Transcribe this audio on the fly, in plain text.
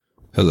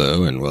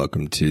Hello and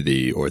welcome to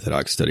the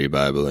Orthodox Study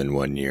Bible in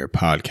 1 Year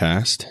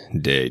podcast,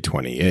 day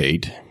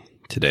 28.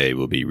 Today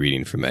we'll be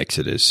reading from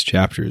Exodus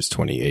chapters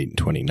 28 and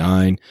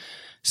 29,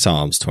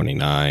 Psalms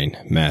 29,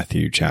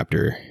 Matthew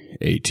chapter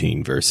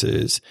 18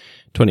 verses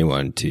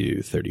 21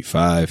 to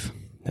 35.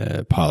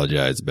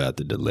 Apologize about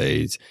the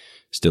delays,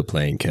 still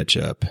playing catch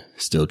up,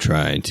 still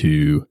trying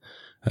to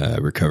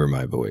recover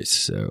my voice.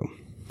 So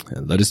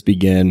let us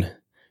begin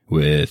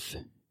with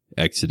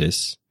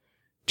Exodus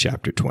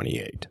chapter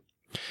 28.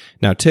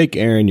 Now take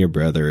Aaron your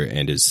brother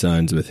and his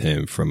sons with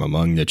him from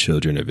among the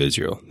children of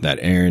Israel, that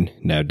Aaron,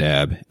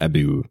 Nadab,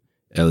 Abihu,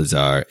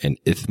 Eleazar, and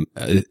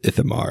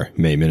Ithamar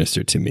may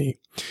minister to me.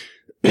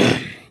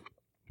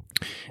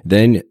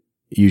 Then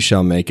you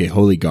shall make a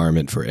holy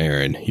garment for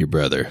Aaron your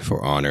brother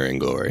for honor and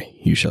glory.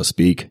 You shall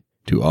speak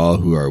to all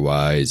who are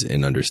wise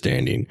in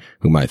understanding,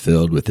 whom I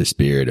filled with the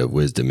spirit of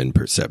wisdom and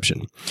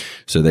perception,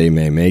 so they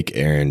may make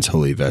Aaron's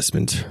holy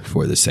vestments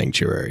for the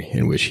sanctuary,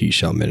 in which he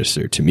shall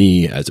minister to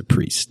me as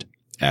priest.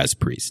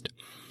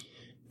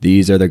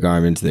 These are the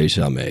garments they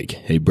shall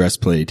make: a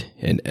breastplate,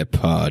 an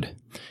ephod,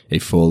 a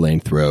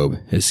full-length robe,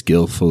 a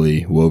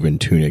skillfully woven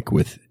tunic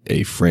with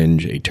a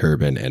fringe, a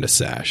turban, and a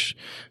sash.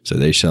 So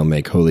they shall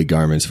make holy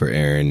garments for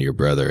Aaron your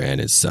brother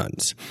and his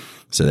sons,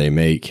 so they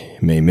may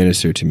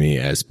minister to me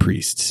as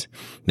priests.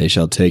 They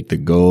shall take the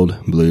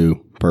gold,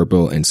 blue,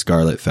 purple, and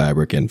scarlet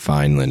fabric and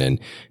fine linen,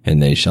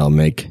 and they shall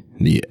make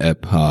the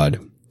ephod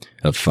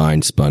of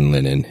fine spun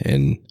linen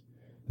and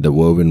the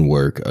woven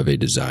work of a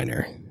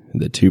designer.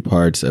 The two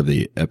parts of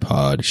the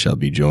ephod shall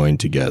be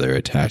joined together,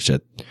 attached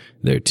at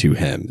their two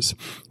hems.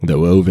 The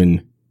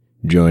woven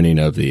joining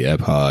of the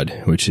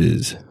ephod, which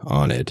is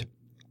on it,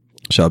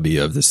 shall be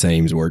of the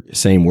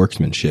same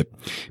workmanship,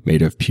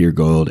 made of pure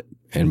gold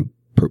and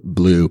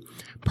blue,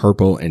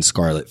 purple, and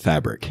scarlet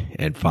fabric,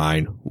 and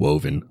fine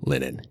woven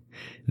linen.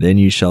 Then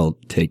you shall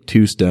take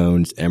 2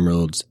 stones,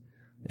 emeralds,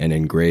 and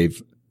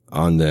engrave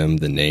on them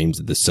the names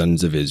of the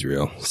sons of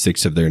Israel,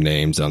 6 of their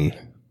names on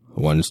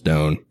one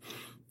stone,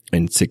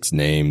 and 6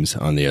 names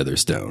on the other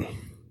stone,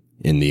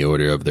 in the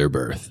order of their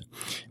birth,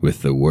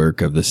 with the work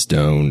of the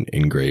stone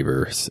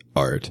engraver's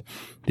art,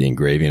 the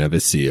engraving of a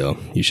seal.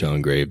 You shall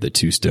engrave the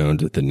 2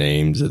 stones with the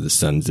names of the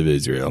sons of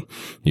Israel.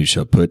 You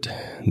shall put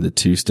the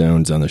 2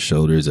 stones on the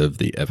shoulders of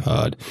the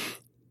ephod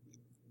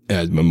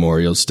as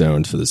memorial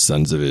stones for the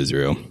sons of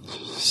Israel.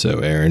 So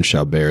Aaron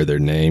shall bear their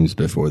names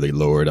before the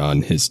Lord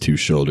on his 2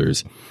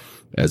 shoulders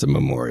as a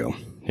memorial.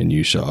 And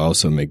you shall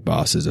also make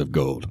bosses of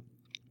gold.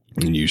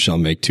 And you shall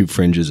make 2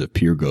 fringes of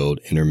pure gold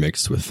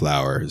intermixed with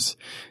flowers,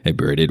 a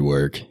braided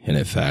work,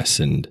 and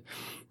fasten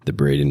the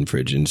braided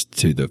fringes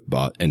to the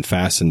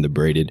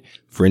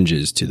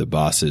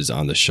bosses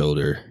on the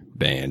shoulder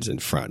bands in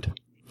front.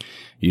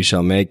 You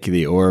shall make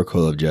the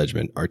oracle of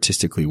judgment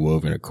artistically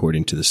woven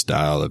according to the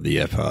style of the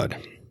ephod.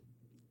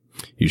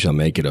 You shall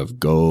make it of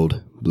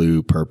gold,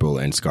 blue, purple,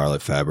 and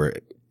scarlet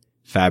fabric,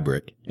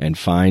 and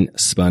fine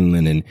spun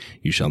linen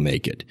you shall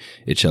make it.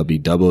 It shall be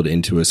doubled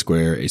into a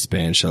square, a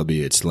span shall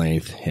be its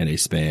length, and a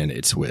span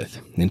its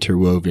width.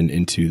 Interwoven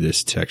into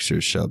this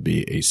texture shall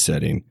be a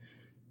setting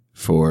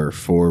for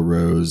 4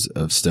 rows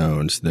of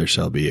stones. There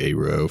shall be a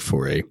row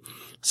for a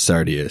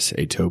sardius,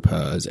 a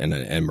topaz, and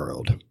an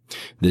emerald.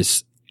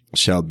 This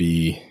shall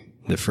be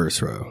the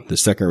first row. The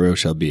second row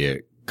shall be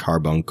a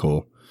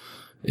carbuncle,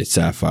 a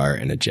sapphire,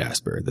 and a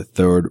jasper. The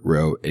third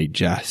row a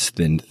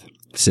jacinth,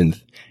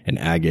 an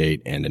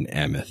agate, and an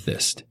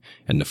amethyst.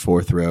 And the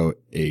 4th row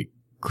a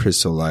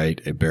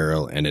chrysolite, a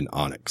beryl, and an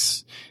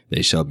onyx.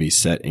 They shall be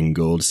set in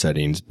gold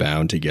settings,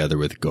 bound together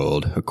with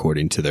gold,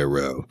 according to their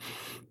row.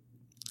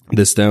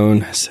 The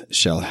stones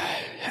shall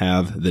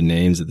have the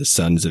names of the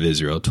sons of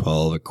Israel,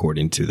 12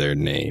 according to their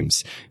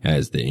names,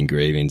 as the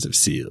engravings of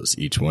seals,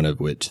 each one of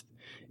which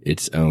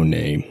its own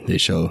name. They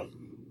shall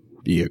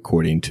be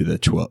according to the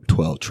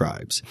 12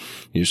 tribes.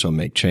 You shall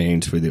make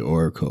chains for the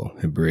oracle,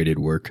 a braided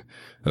work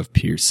of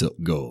pure silk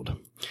gold.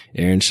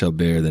 Aaron shall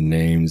bear the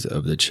names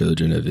of the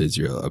children of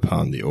Israel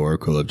upon the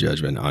oracle of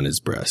judgment on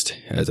his breast,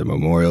 as a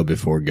memorial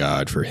before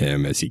God for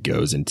him as he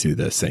goes into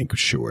the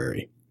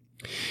sanctuary.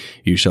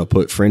 You shall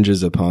put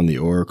fringes upon the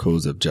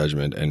oracles of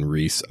judgment and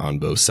wreaths on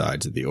both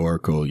sides of the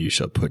oracle. You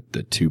shall put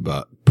the two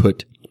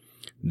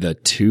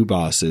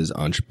bosses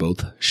on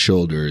both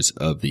shoulders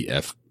of the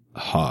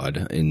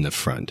ephod in the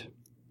front.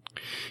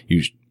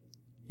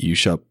 You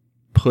shall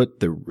put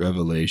the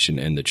revelation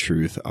and the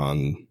truth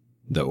on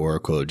the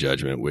oracle of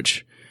judgment,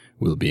 which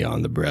will be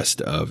on the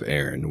breast of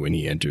Aaron when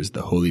he enters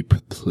the holy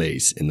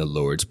place in the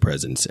Lord's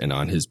presence, and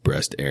on his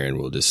breast Aaron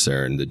will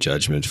discern the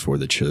judgment for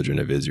the children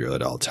of Israel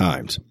at all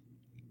times.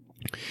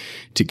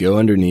 To go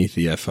underneath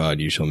the ephod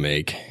you shall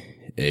make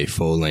a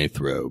full-length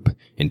robe,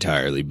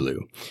 entirely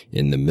blue.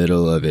 In the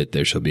middle of it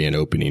there shall be an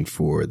opening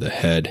for the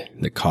head,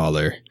 the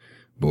collar,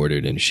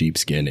 bordered in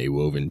sheepskin, a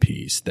woven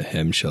piece. The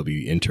hem shall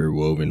be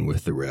interwoven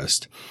with the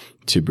rest,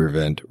 to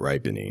prevent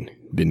ripening.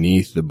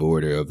 Beneath the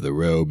border of the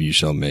robe you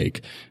shall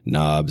make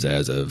knobs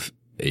as of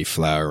a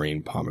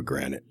flowering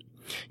pomegranate,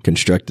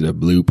 constructed of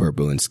blue,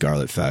 purple, and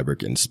scarlet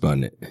fabric, and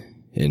spun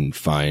in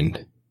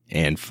fine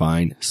and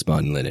fine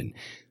spun linen.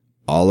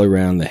 All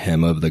around the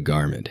hem of the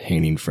garment,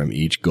 hanging from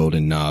each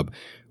golden knob,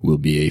 will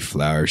be a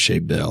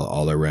flower-shaped bell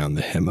all around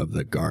the hem of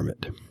the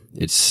garment.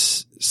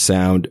 Its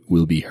sound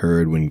will be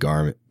heard when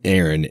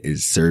Aaron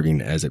is serving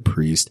as a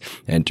priest,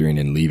 entering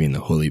and leaving the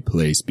holy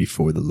place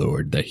before the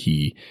Lord, that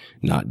he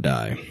not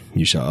die.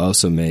 You shall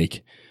also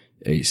make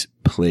a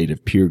plate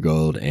of pure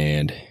gold,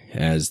 and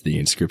as the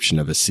inscription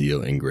of a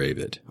seal, engrave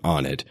it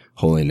on it,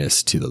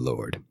 holiness to the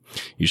Lord.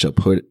 You shall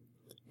put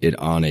it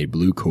on a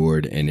blue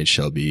cord, and it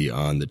shall be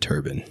on the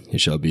turban.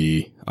 It shall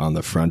be on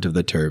the front of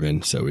the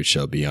turban, so it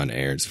shall be on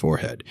Aaron's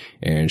forehead.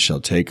 Aaron shall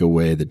take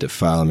away the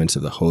defilements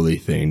of the holy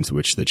things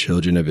which the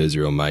children of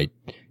Israel might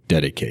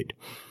dedicate,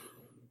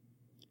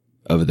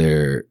 of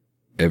their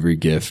every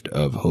gift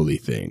of holy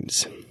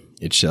things.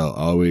 It shall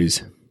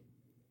always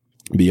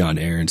be on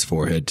Aaron's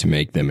forehead to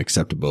make them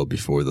acceptable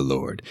before the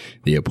Lord.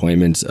 The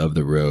appointments of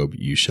the robe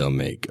you shall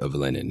make of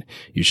linen.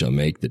 You shall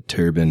make the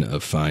turban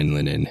of fine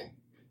linen,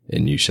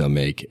 and you shall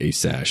make a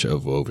sash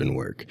of woven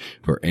work.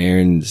 For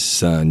Aaron's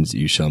sons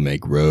you shall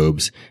make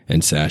robes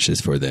and sashes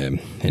for them,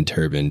 and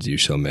turbans you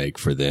shall make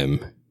for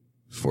them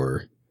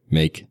for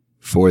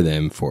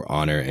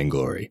honor and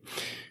glory.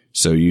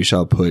 So you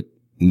shall put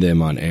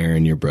them on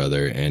Aaron your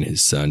brother and his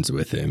sons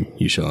with him.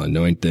 You shall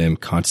anoint them,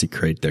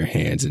 consecrate their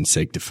hands, and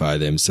sanctify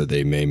them, so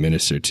they may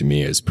minister to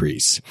me as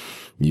priests.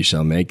 You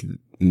shall make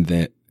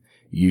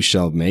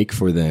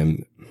for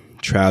them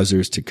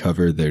trousers to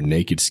cover their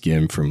naked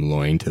skin from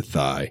loin to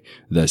thigh.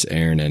 Thus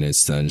Aaron and his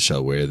sons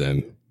shall wear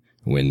them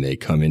when they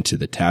come into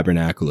the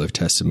tabernacle of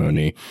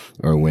testimony,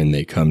 or when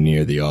they come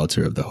near the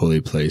altar of the holy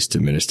place to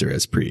minister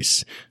as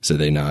priests, so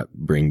they not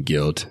bring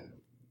guilt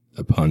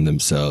upon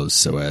themselves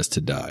so as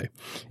to die.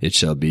 It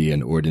shall be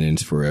an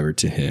ordinance forever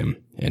to him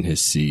and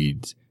his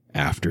seeds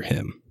after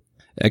him.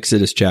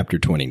 Exodus chapter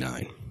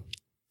 29.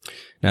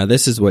 Now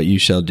this is what you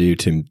shall do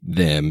to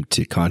them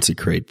to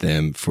consecrate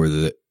them for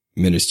the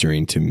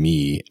ministering to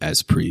me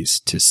as priests,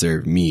 to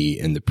serve me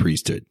in the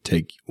priesthood.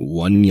 Take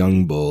 1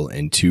 young bull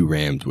and 2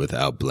 rams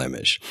without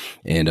blemish,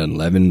 and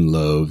unleavened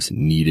loaves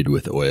kneaded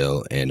with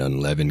oil, and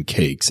unleavened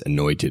cakes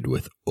anointed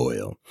with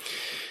oil.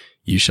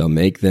 You shall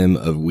make them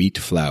of wheat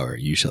flour.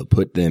 You shall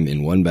put them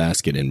in 1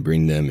 basket and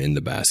bring them in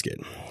the basket,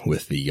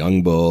 with the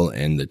young bull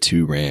and the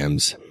 2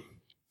 rams.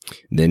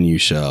 Then you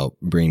shall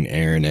bring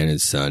Aaron and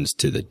his sons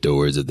to the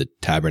doors of the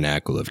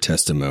tabernacle of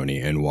testimony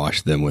and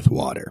wash them with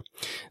water.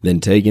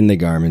 Then taking the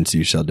garments,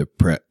 you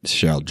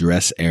shall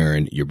dress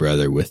Aaron your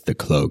brother with the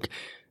cloak,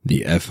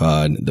 the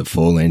ephod, the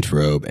full-length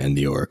robe, and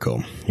the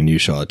oracle. And you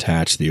shall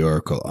attach the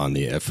oracle on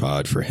the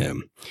ephod for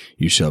him.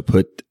 You shall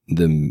put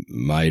the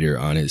mitre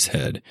on his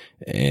head,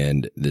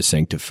 and the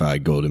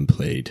sanctified golden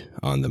plate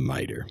on the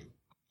mitre.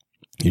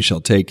 You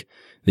shall take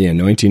the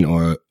anointing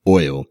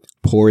oil,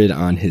 pour it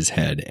on his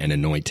head, and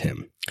anoint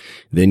him.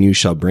 Then you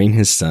shall bring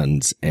his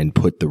sons, and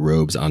put the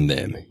robes on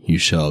them. You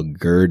shall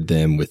gird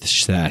them with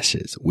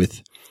sashes.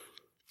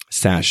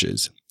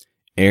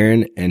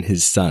 Aaron and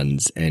his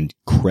sons, and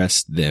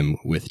crest them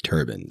with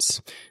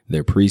turbans.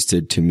 Their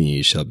priesthood to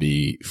me shall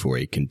be for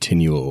a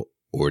continual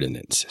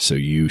ordinance. So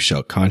you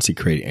shall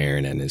consecrate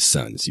Aaron and his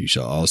sons. You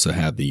shall also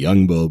have the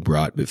young bull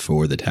brought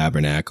before the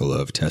tabernacle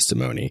of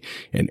testimony,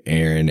 and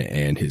Aaron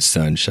and his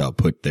sons shall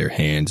put their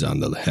hands on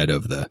the head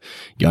of the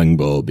young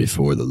bull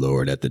before the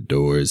Lord at the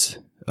doors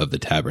of the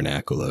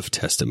tabernacle of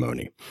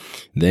testimony.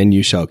 Then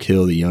you shall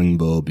kill the young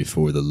bull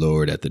before the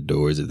Lord at the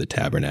doors of the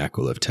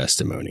tabernacle of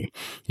testimony.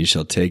 You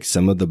shall take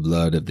some of the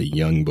blood of the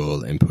young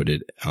bull and put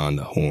it on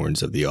the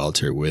horns of the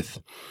altar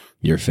with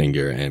your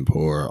finger, and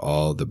pour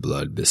all the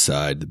blood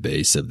beside the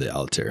base of the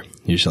altar.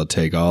 You shall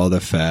take all the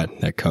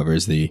fat that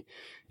covers the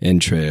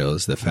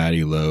entrails, the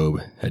fatty lobe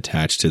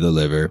attached to the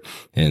liver,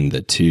 and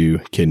the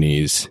 2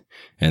 kidneys,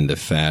 and the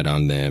fat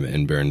on them,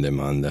 and burn them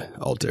on the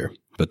altar.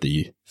 But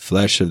the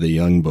flesh of the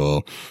young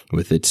bull,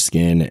 with its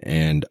skin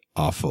and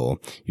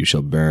offal, you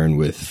shall burn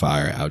with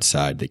fire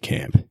outside the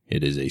camp.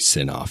 It is a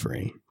sin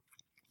offering.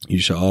 You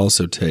shall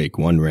also take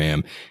 1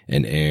 ram,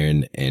 and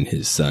Aaron and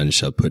his sons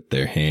shall put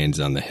their hands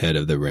on the head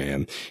of the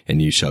ram, and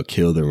you shall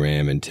kill the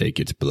ram and take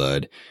its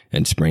blood,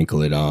 and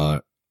sprinkle it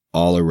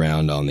all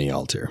around on the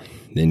altar.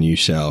 Then you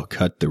shall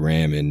cut the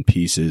ram in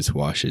pieces,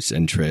 wash its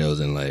entrails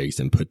and legs,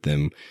 and put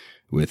them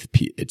with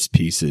its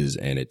pieces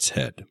and its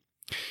head.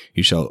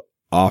 You shall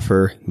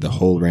offer the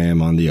whole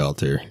ram on the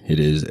altar. It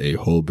is a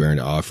whole burnt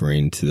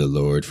offering to the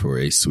Lord for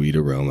a sweet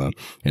aroma,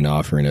 an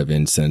offering of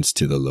incense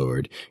to the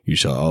Lord. You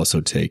shall also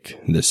take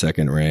the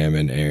 2nd ram,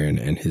 and Aaron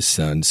and his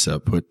sons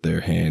shall put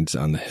their hands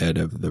on the head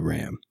of the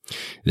ram.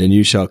 Then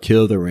you shall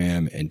kill the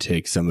ram and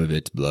take some of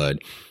its blood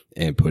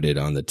and put it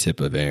on the tip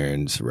of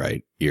Aaron's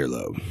right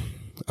earlobe,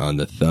 on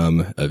the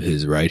thumb of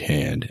his right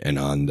hand, and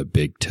on the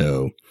big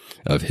toe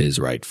of his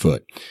right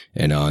foot,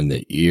 and on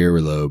the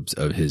earlobes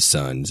of his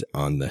sons,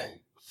 on the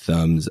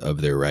thumbs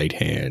of their right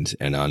hands,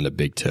 and on the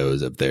big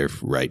toes of their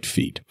right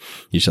feet.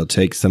 You shall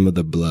take some of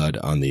the blood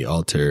on the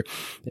altar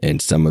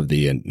and some of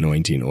the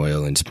anointing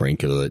oil, and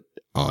sprinkle it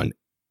on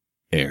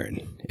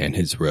Aaron and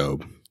his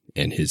robe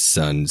and his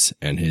sons'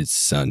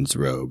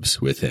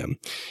 robes with him.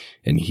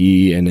 And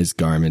he and his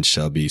garments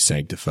shall be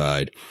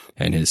sanctified,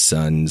 and his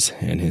sons'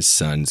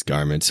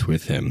 garments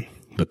with him.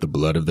 But the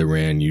blood of the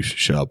ram you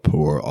shall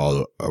pour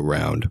all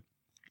around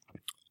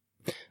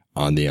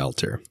on the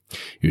altar.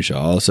 You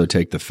shall also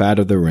take the fat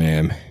of the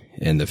ram,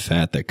 and the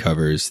fat that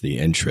covers the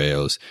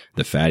entrails,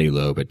 the fatty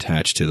lobe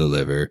attached to the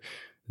liver,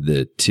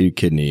 the 2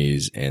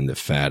 kidneys, and the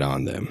fat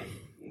on them,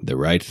 the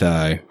right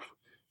thigh,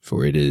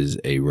 for it is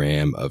a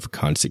ram of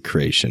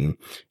consecration,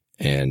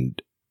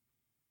 and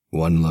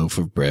 1 loaf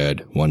of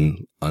bread,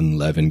 1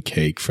 unleavened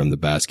cake from the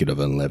basket of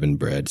unleavened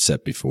bread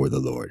set before the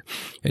Lord.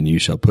 And you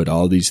shall put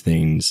all these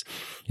things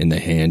in the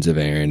hands of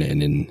Aaron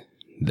and in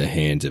the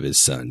hands of his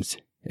sons,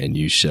 and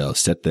you shall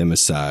set them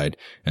aside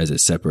as a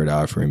separate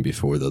offering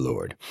before the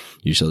Lord.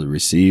 You shall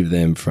receive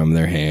them from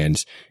their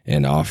hands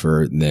and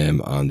offer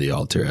them on the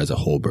altar as a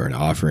whole burnt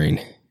offering,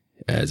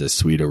 as a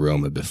sweet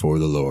aroma before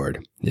the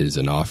Lord. It is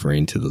an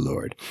offering to the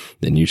Lord.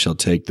 Then you shall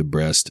take the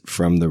breast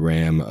from the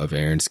ram of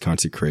Aaron's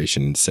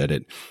consecration and set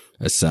it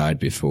aside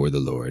before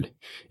the Lord.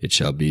 It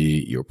shall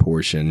be your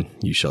portion.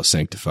 You shall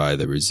sanctify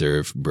the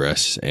reserved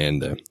breast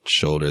and the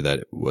shoulder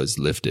that was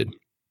lifted,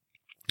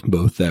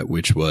 both that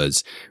which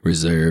was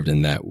reserved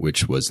and that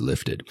which was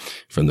lifted,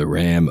 from the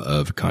ram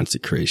of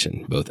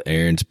consecration, both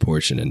Aaron's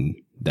portion and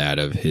that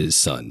of his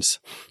sons.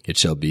 It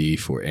shall be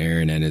for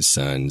Aaron and his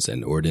sons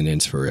an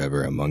ordinance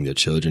forever among the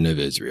children of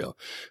Israel.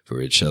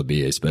 For it shall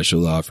be a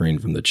special offering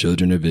from the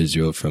children of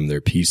Israel from their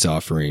peace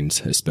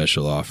offerings, a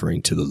special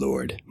offering to the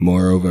Lord.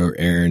 Moreover,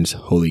 Aaron's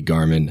holy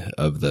garment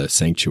of the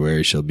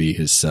sanctuary shall be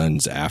his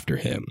sons after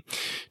him,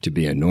 to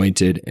be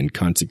anointed and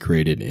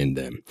consecrated in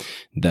them.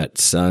 That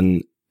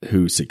son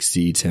who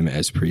succeeds him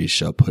as priest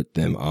shall put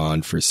them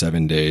on for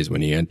 7 days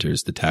when he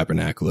enters the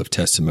tabernacle of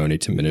testimony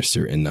to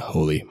minister in the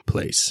holy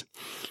place.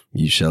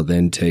 You shall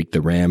then take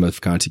the ram of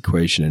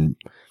consecration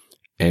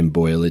and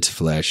boil its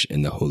flesh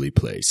in the holy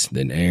place.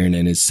 Then Aaron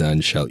and his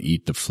sons shall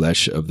eat the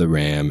flesh of the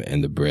ram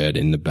and the bread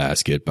in the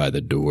basket by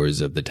the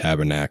doors of the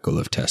tabernacle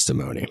of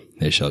testimony.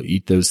 They shall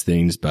eat those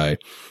things by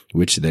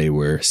which they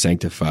were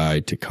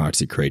sanctified to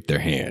consecrate their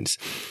hands,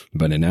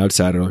 but an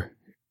outsider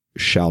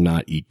shall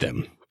not eat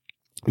them,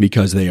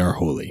 because they are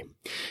holy.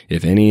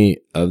 If any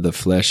of the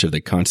flesh of the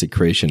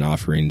consecration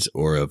offerings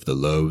or of the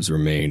loaves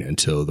remain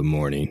until the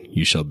morning,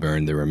 you shall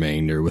burn the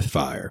remainder with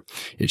fire.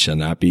 It shall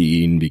not be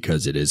eaten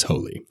because it is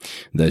holy.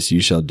 Thus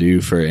you shall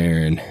do for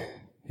Aaron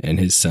and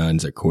his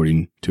sons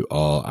according to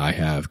all I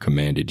have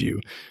commanded you.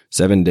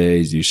 7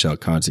 days you shall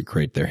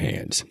consecrate their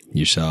hands.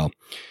 You shall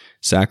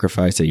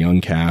sacrifice a young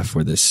calf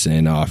for the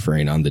sin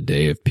offering on the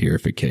day of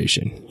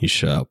purification. You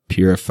shall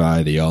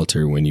purify the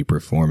altar when you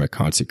perform a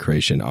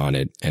consecration on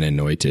it and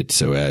anoint it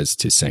so as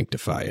to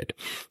sanctify it.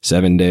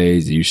 7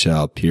 days you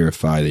shall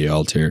purify the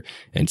altar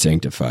and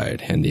sanctify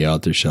it, and the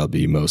altar shall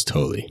be most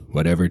holy.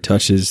 Whatever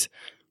touches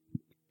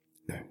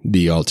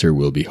the altar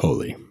will be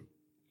holy.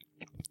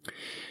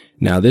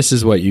 Now this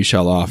is what you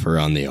shall offer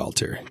on the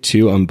altar: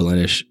 2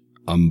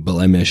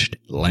 unblemished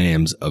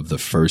lambs of the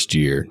first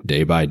year,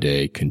 day by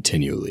day,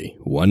 continually.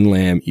 1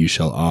 lamb you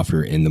shall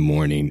offer in the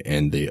morning,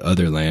 and the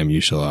other lamb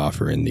you shall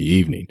offer in the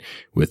evening.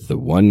 With the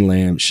 1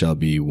 lamb shall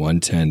be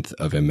 1/10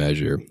 of a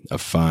measure of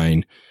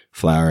fine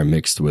flour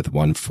mixed with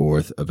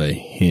 1/4 of a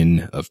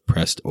hin of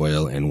pressed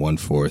oil and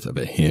 1/4 of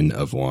a hin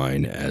of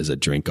wine as a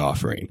drink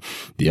offering.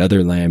 The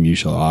other lamb you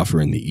shall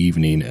offer in the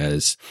evening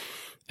as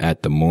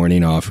at the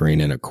morning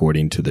offering, and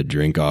according to the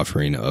drink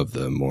offering of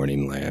the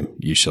morning lamb,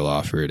 you shall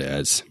offer it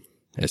as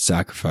a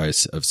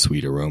sacrifice of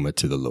sweet aroma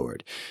to the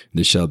Lord.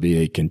 This shall be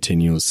a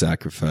continual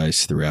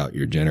sacrifice throughout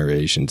your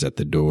generations at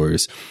the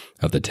doors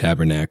of the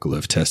tabernacle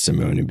of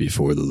testimony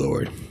before the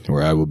Lord,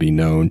 where I will be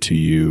known to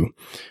you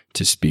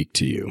to speak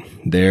to you.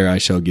 There I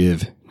shall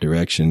give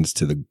directions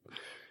to the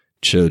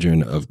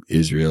children of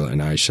Israel,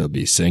 and I shall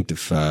be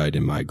sanctified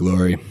in my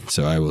glory.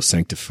 So I will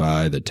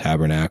sanctify the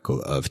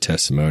tabernacle of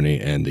testimony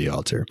and the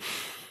altar.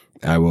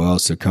 I will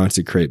also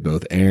consecrate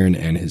both Aaron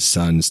and his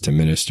sons to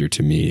minister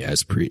to me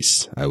as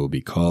priests. I will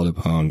be called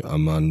upon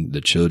among the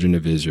children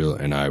of Israel,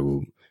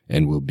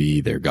 and will be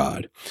their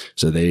God.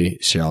 So they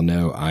shall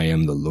know I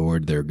am the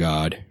Lord their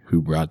God,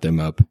 who brought them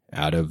up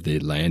out of the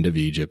land of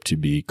Egypt to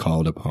be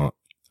called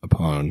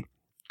upon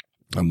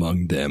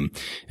among them,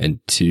 and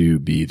to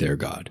be their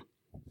God.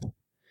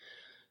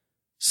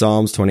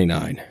 Psalms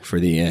 29, for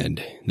the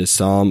end, the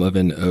psalm of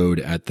an ode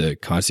at the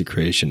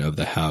consecration of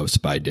the house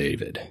by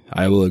David.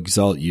 I will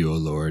exalt you, O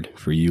Lord,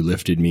 for you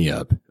lifted me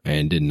up,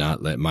 and did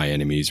not let my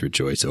enemies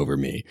rejoice over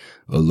me.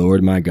 O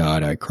Lord my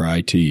God, I cry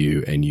to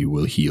you, and you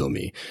will heal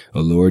me. O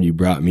Lord, you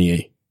brought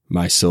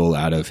my soul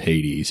out of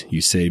Hades.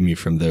 You saved me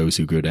from those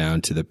who go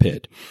down to the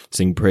pit.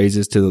 Sing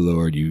praises to the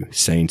Lord, you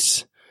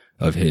saints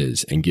of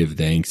his, and give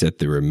thanks at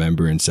the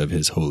remembrance of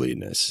his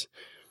holiness.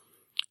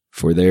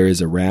 For there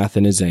is a wrath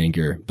in his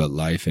anger, but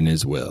life in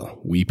his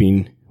will.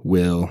 Weeping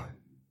will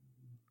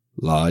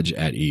lodge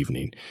at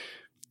evening,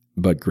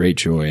 but great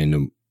joy in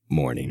the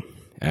morning.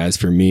 As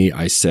for me,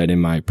 I said in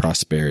my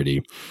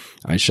prosperity,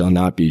 I shall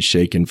not be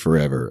shaken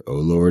forever. O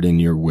Lord, in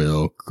your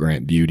will,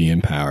 grant beauty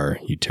and power.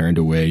 You turned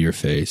away your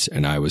face,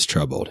 and I was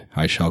troubled.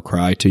 I shall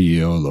cry to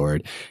you, O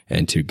Lord,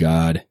 and to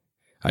God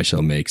I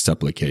shall make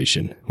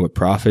supplication. What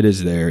profit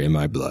is there in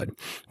my blood?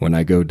 When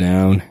I go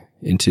down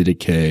into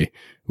decay,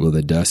 will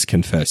the dust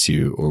confess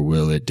you, or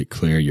will it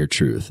declare your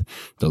truth?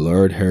 The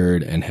Lord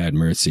heard and had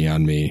mercy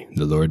on me.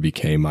 The Lord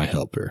became my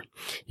helper.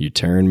 You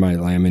turned my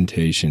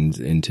lamentations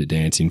into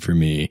dancing for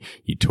me.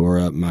 You tore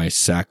up my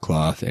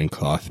sackcloth and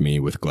clothed me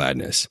with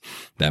gladness,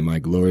 that my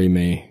glory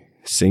may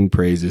sing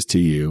praises to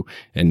you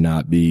and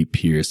not be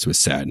pierced with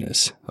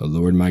sadness. O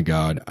Lord my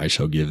God, I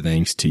shall give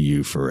thanks to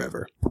you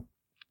forever.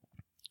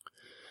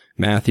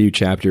 Matthew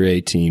chapter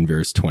 18,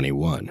 verse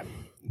 21.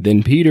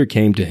 Then Peter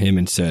came to him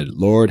and said,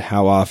 Lord,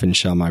 how often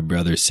shall my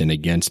brother sin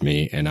against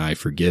me, and I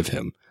forgive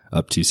him?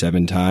 Up to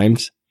 7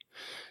 times?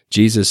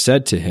 Jesus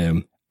said to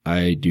him,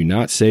 I do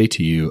not say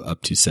to you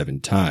up to 7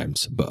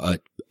 times,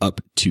 but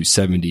up to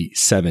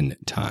 77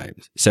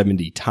 times,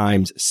 70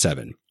 times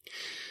 7.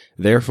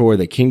 Therefore,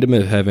 the kingdom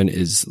of heaven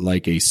is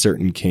like a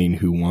certain king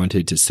who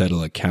wanted to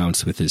settle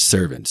accounts with his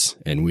servants.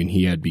 And when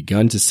he had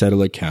begun to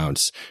settle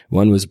accounts,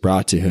 one was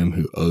brought to him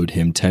who owed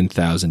him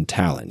 10,000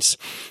 talents.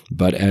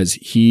 But as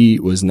he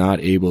was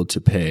not able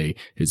to pay,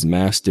 his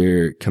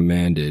master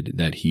commanded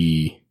that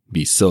he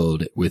be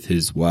sold with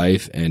his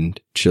wife and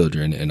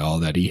children and all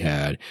that he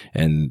had,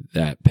 and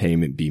that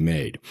payment be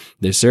made.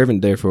 The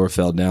servant therefore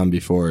fell down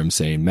before him,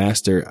 saying,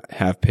 Master,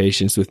 have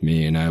patience with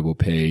me, and I will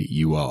pay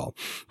you all.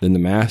 Then the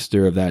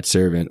master of that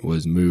servant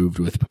was moved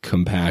with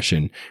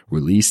compassion,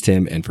 released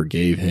him, and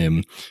forgave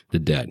him the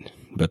debt.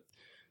 But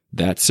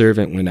that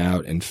servant went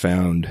out and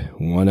found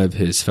one of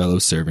his fellow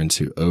servants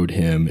who owed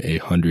him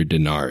 100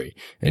 denarii,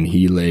 and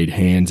he laid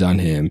hands on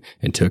him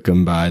and took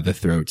him by the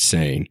throat,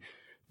 saying,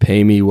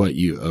 Pay me what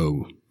you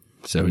owe.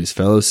 So his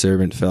fellow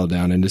servant fell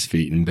down at his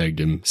feet and begged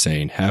him,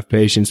 saying, Have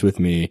patience with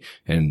me,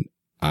 and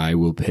I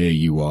will pay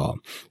you all.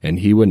 And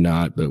he would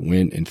not, but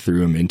went and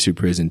threw him into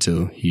prison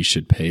till he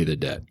should pay the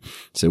debt.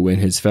 So when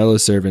his fellow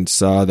servant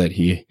saw that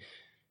he,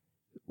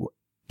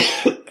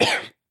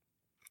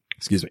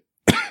 excuse me.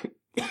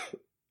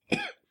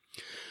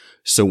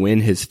 So when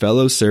his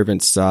fellow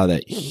servants saw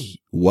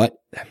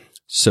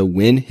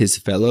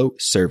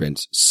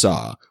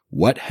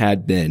what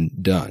had been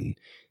done,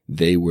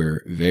 they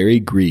were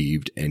very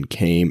grieved and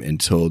came and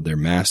told their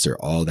master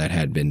all that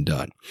had been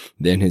done.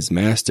 Then his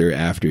master,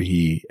 after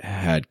he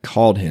had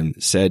called him,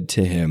 said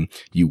to him,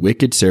 You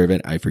wicked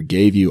servant, I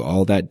forgave you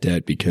all that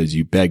debt because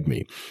you begged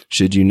me.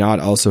 Should you not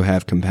also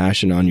have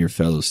compassion on your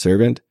fellow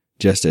servant,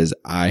 just as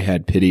I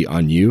had pity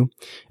on you?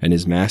 And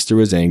his master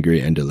was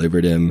angry and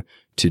delivered him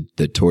to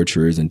the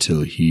torturers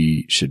until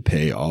he should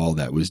pay all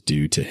that was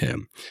due to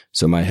him.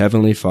 So my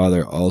heavenly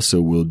Father also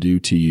will do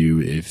to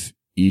you if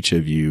each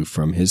of you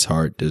from his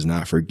heart does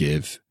not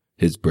forgive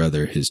his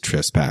brother his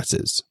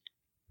trespasses.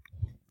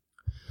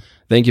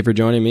 Thank you for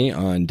joining me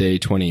on day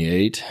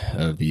 28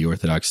 of the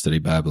Orthodox Study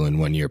Bible in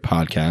 1 Year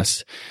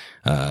podcast.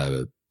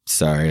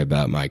 Sorry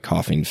about my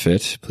coughing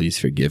fit. Please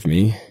forgive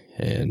me,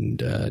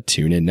 and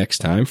tune in next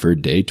time for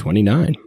day 29.